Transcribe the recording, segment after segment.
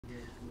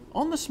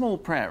On the small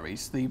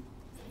prairies, the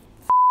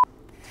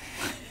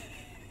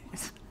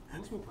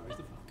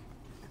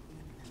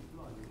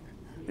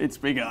It's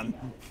begun.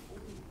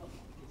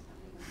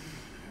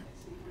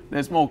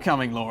 There's more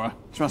coming, Laura.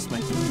 Trust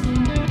me.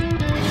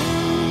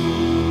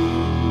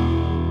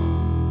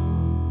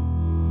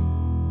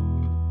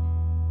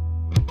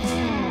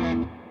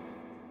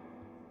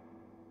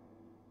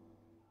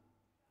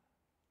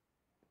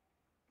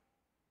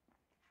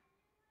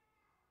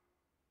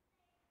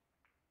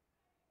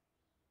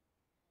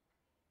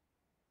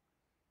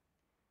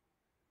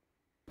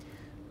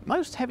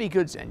 Most heavy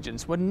goods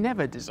engines were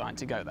never designed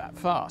to go that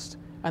fast,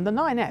 and the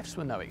 9Fs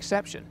were no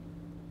exception.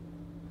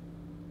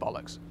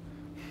 Bollocks.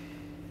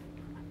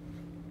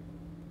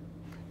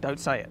 Don't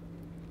say it.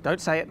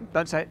 Don't say it.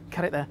 Don't say it.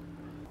 Cut it there.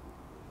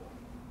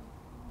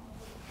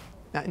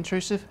 That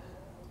intrusive?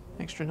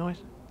 Extra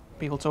noise?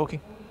 People talking?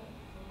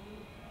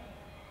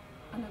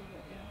 I know,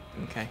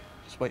 yeah. Okay,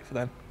 just wait for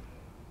them.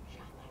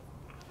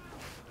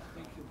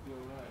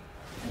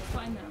 It's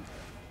fine now.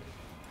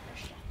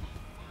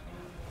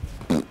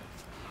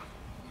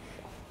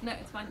 No,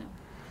 it's fine now.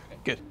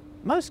 Good.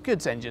 Most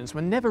goods engines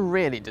were never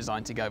really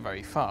designed to go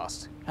very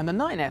fast, and the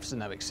 9Fs are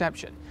no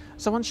exception.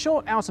 So on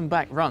short out and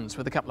back runs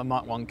with a couple of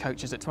Mark 1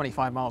 coaches at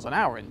 25 miles an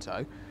hour in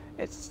tow,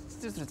 it's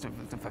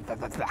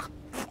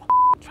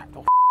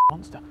trapdoor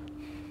monster.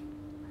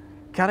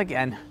 Cut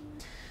again.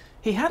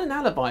 He had an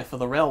alibi for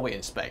the railway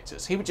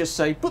inspectors. He would just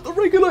say, "But the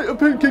regulator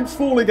pin keeps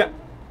falling out."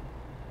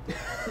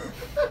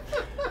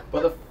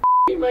 But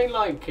the main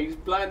line keeps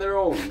blowing their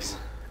horns.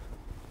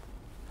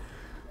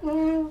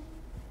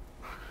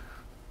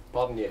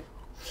 Pardon you.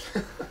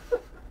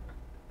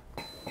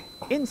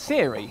 In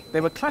theory, they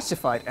were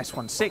classified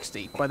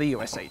S160 by the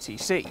US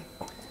ATC,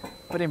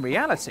 but in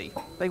reality,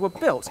 they were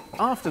built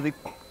after the...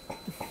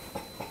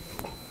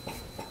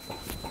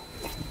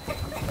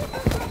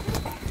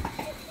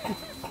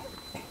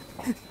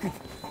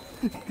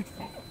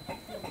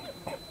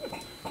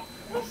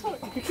 That's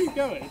like, you could keep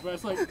going, but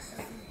it's like...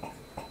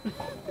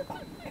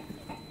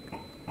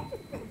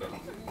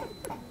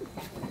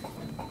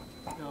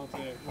 Oh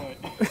dear, right.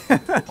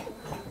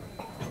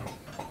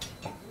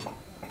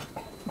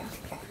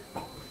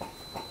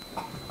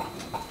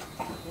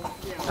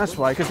 That's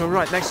why, because we're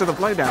right next to the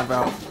blowdown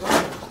valve.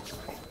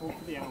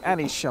 And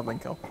he's shoveling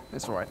coal.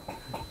 It's all right.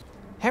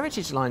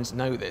 Heritage lines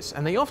know this,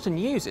 and they often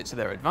use it to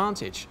their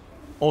advantage.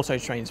 Auto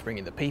trains bring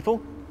in the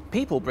people,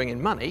 people bring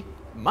in money,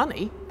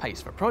 money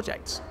pays for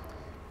projects.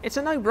 It's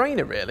a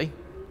no-brainer, really.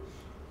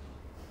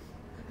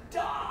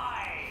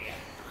 Die!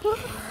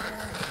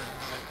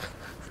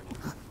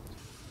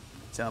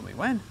 Tell me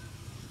when.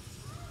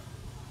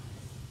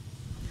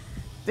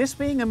 This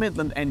being a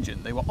Midland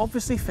engine, they were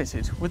obviously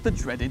fitted with the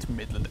dreaded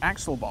Midland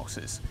axle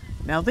boxes.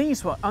 Now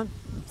these were I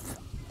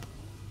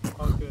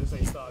was going to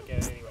say start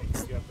again anyway,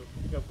 because you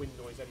have wind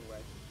noise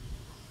anyway.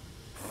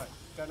 Right,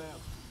 go now.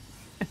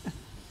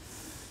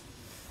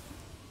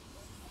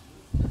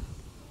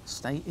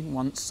 Stay in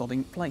one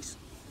sodding place.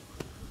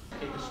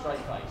 Keep a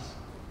straight face.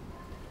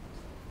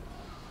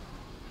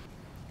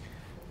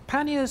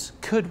 Panniers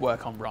could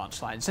work on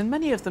branch lines, and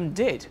many of them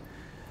did,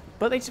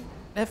 but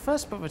their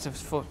first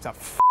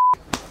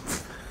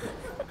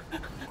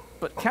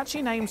But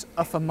catchy names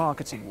are for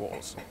marketing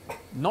wars,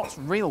 not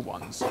real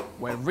ones,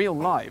 where real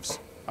lives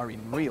are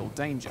in real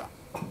danger.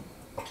 Well,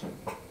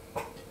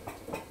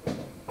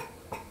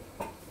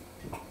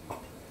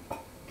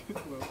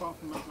 apart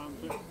from that manager,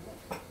 do you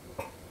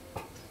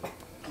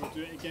want to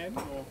do it again,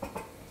 or do you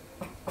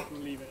want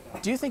to leave it at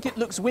that? Do you think it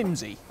looks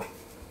whimsy?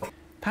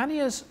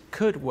 Panniers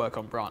could work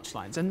on branch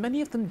lines, and many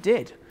of them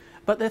did,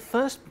 but their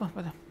first... For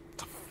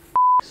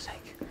f***'s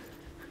sake.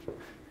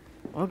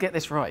 We'll get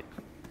this right.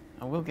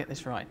 I will get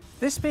this right.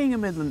 This being a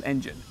Midland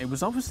engine, it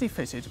was obviously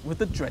fitted with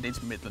the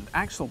dreaded Midland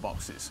axle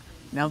boxes.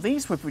 Now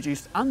these were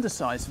produced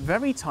undersized,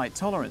 very tight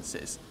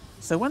tolerances,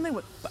 so when they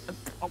were...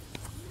 Oh,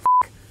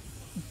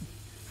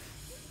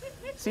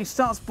 See, he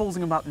starts ballsing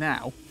them up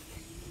now.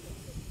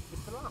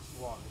 It's the last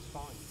one, it's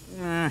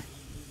fine.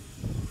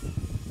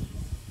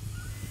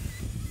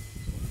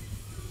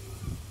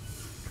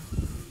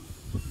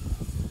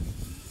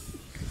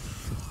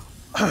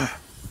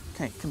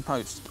 Okay,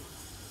 composed.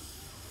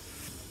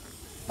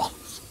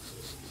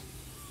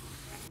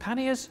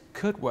 Panniers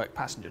could work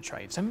passenger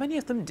trains, and many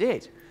of them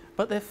did,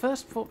 but their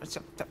first... For f***'s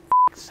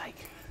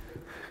sake.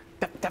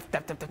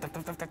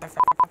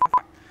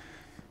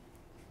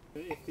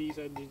 If these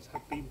engines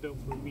had been built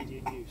for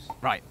immediate use.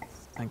 Right,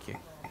 thank you.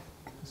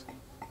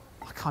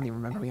 I can't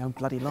even remember my own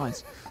bloody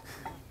lines.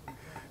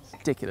 It's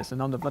ridiculous,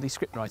 and I'm the bloody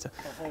scriptwriter.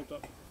 I'll hold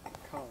up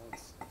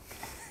cards.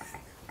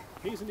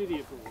 Here's an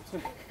idiot board.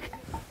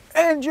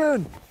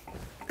 Engine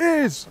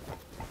is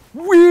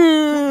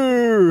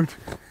weird!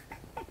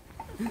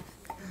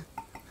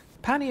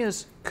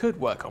 Panniers could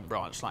work on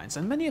branch lines,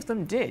 and many of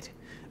them did,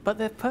 but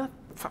their first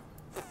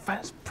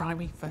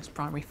primary.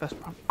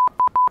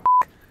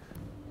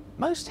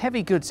 Most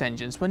heavy goods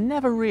engines were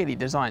never really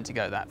designed to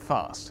go that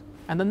fast,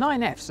 and the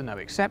 9Fs are no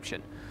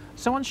exception.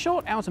 So on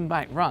short out and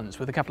back runs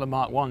with a couple of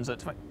Mark 1s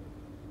at...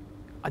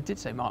 I did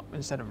say Mark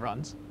instead of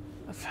runs.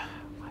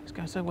 It's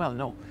going so well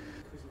and all.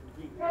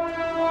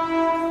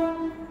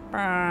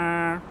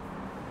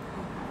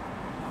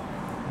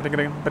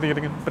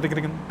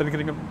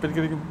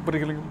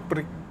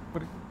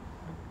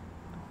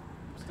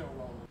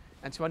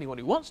 And to anyone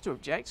who wants to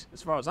object,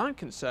 as far as I'm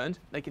concerned,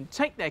 they can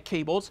take their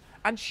keyboards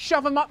and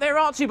shove them up their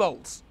artsy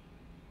balls.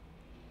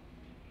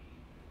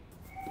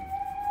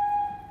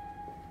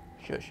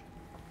 Shush.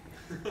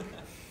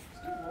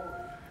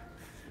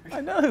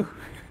 I know.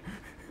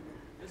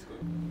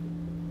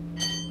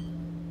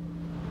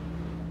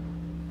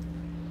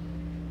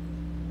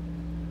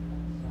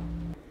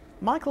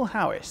 Michael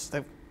Harris,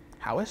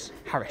 Harris?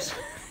 Harris.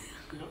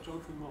 You're not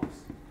Jonathan Moss.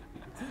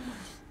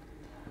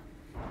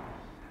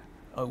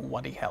 Oh,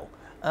 bloody hell.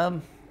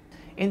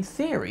 In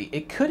theory,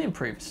 it could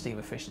improve steam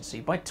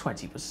efficiency by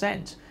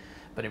 20%,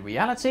 but in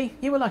reality,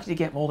 you were likely to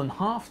get more than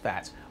half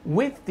that,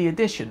 with the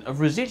addition of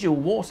residual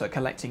water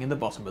collecting in the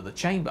bottom of the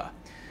chamber.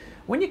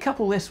 When you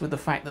couple this with the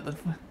fact that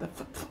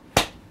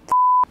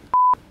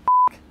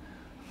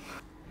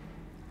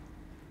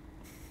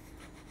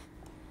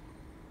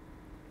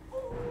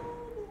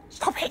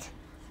Stop it!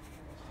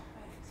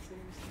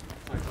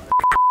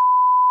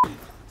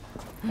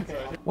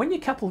 When you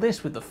couple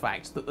this with the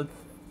fact that the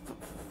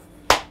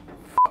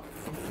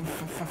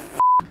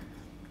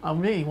I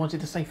really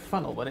wanted to say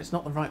funnel, but it's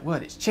not the right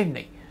word, it's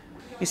chimney.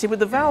 You see, with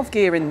the valve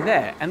gear in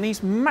there and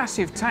these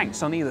massive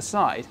tanks on either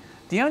side,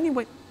 the only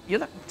way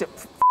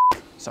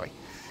sorry.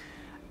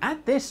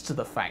 Add this to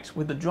the fact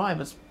with the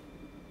drivers.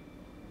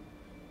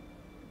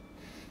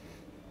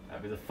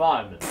 That'd be the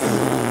fireman.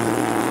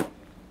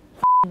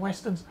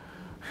 Westerns.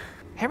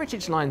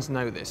 Heritage lines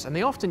know this, and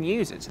they often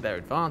use it to their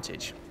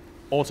advantage.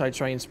 Auto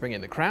trains bring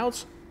in the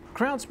crowds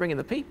bring in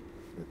the people.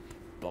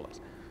 Bollocks.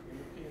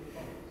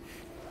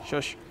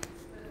 Shush.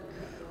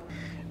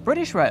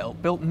 British Rail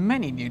built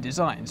many new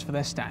designs for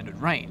their standard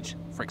range.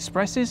 For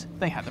expresses,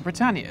 they had the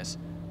Britannias.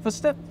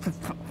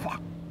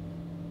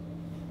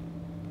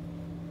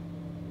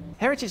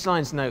 Heritage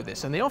lines know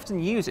this, and they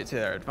often use it to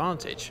their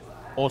advantage.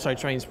 Auto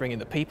trains bring in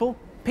the people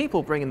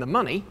bring in the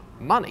money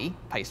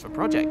pays for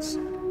projects.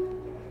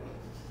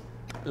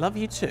 Love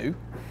you too.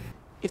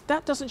 If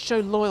that doesn't show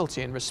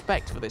loyalty and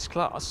respect for this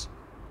class,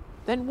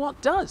 then what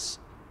does?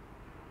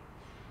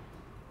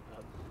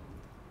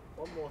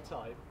 One more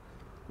time.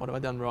 What have I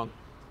done wrong?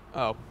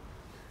 Oh.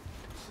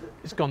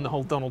 It's gone the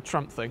whole Donald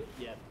Trump thing.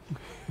 Yeah.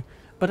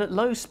 But at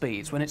low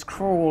speeds, when it's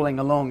crawling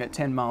along at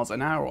 10 miles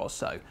an hour or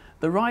so,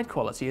 the ride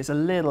quality is a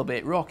little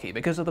bit rocky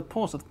because of the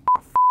pause of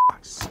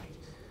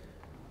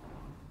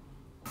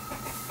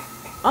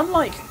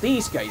Unlike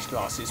these gauge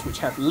glasses, which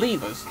have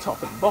levers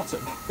top and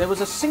bottom, there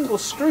was a single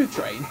screw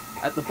train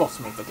at the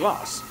bottom of the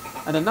glass,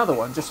 and another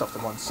one just off to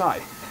one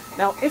side.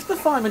 Now, if the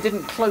fireman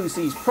didn't close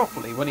these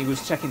properly when he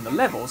was checking the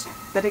levels,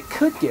 then it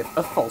could give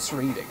a false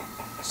reading.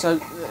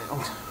 So...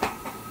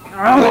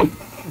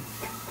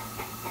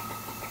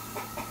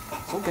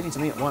 it's all getting to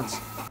me at once.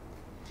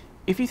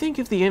 If you think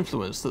of the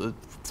influence that the...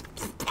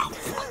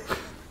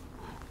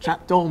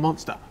 Trapdoor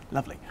monster.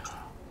 Lovely.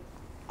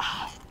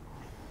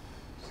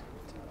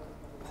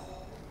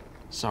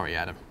 Sorry,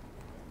 Adam.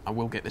 I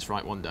will get this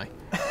right one day.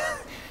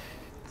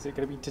 Is it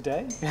going to be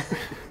today?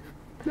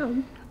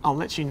 No. I'll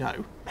let you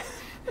know.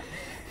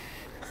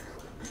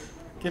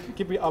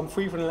 Give me. I'm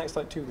free for the next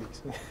 2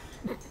 weeks.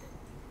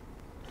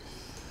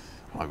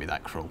 Won't be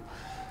that cruel.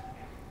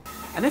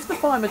 And if the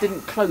fireman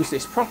didn't close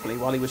this properly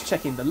while he was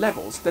checking the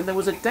levels, then there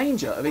was a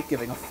danger of it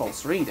giving a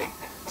false reading.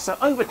 So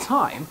over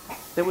time,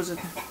 there was a...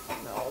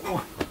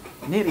 Oh,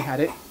 nearly had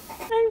it.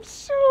 I'm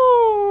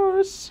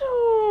so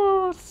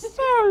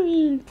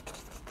sorry.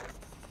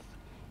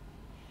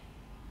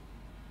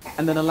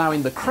 And then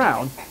allowing the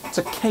crown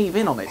to cave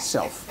in on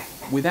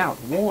itself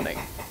without warning.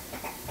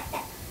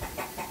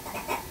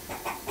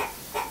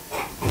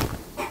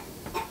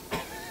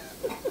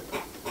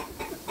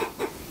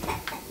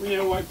 We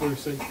know white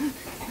Brucey.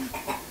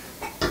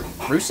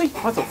 Brucey?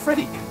 I thought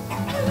Freddie.